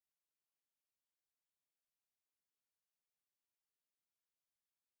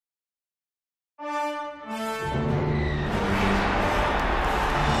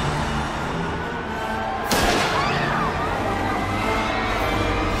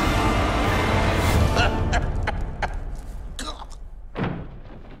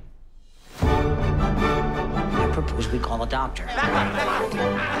doctor.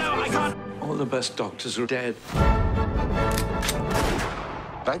 All the best doctors are dead.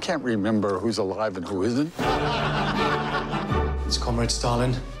 I can't remember who's alive and who isn't. It's Comrade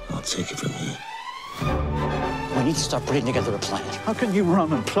Stalin. I'll take it from here. We need to start putting together a plan. How can you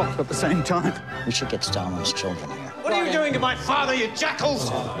run and plot at the same time? We should get Stalin's children here. What are you doing to my father, you jackals?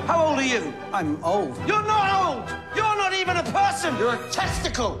 How old are you? I'm old. You're not old! You're not even a person! You're a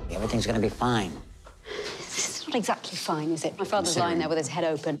testicle! Everything's gonna be fine. This is not exactly fine, is it? My father's lying there with his head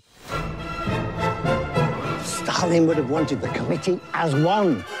open. Stalin would have wanted the committee as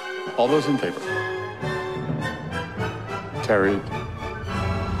one. All those in favor? Carried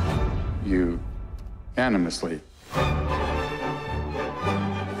unanimously.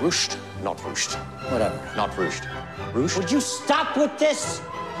 Rushed, not rushed. Whatever. Not rushed. Rushed? Would you stop with this?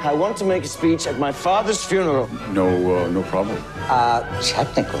 I want to make a speech at my father's funeral. No problem.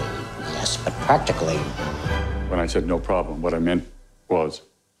 Technically, yes, but practically. When I said no problem, what I meant was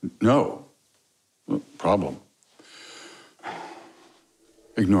no problem.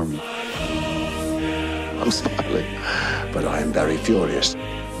 Ignore me. I'm smiling, but I'm very furious.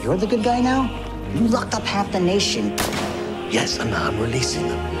 You're the good guy now? You locked up half the nation. Yes, and now I'm releasing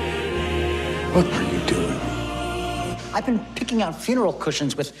them. What are you doing? I've been picking out funeral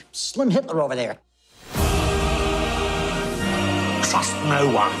cushions with Slim Hitler over there. Trust no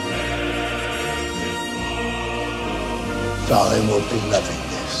one. Stalin will be loving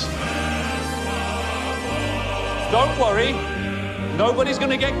this. Don't worry. Nobody's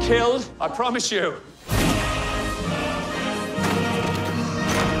gonna get killed, I promise you.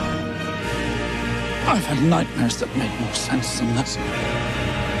 I've had nightmares that made more sense than this.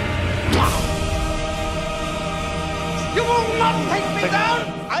 You will not take me down!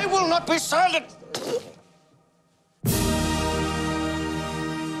 I will not be silent!